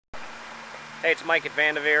Hey, it's Mike at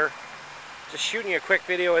Vanderveer. Just shooting you a quick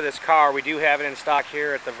video of this car. We do have it in stock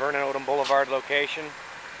here at the Vernon Odom Boulevard location.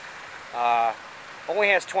 Only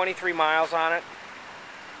has 23 miles on it,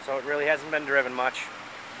 so it really hasn't been driven much.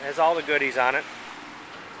 It has all the goodies on it.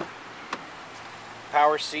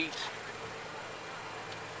 Power seat,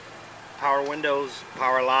 power windows,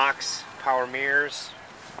 power locks, power mirrors.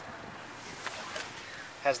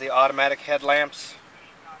 Has the automatic headlamps,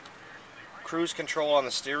 cruise control on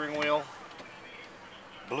the steering wheel,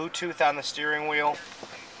 Bluetooth on the steering wheel,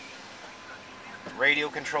 radio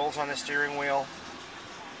controls on the steering wheel.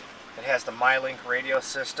 It has the MyLink radio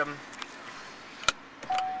system.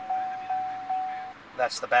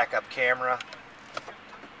 That's the backup camera.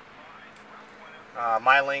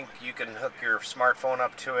 MyLink, you can hook your smartphone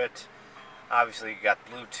up to it. Obviously you got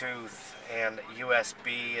Bluetooth and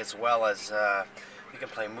USB, as well as you can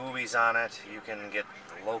play movies on it. You can get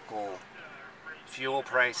local fuel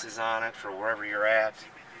prices on it for wherever you're at.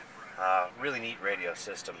 Really neat radio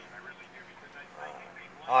system.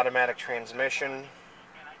 Automatic transmission,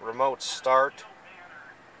 remote start.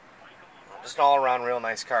 Just an all-around real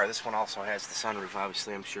nice car. This one also has the sunroof,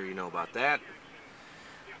 obviously. I'm sure you know about that.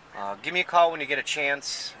 Give me a call when you get a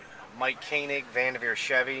chance. Mike Koenig, Vanderveer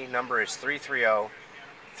Chevy. Number is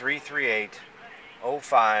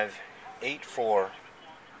 330-338-0584.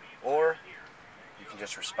 Or you can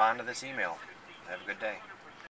just respond to this email. Have a good day.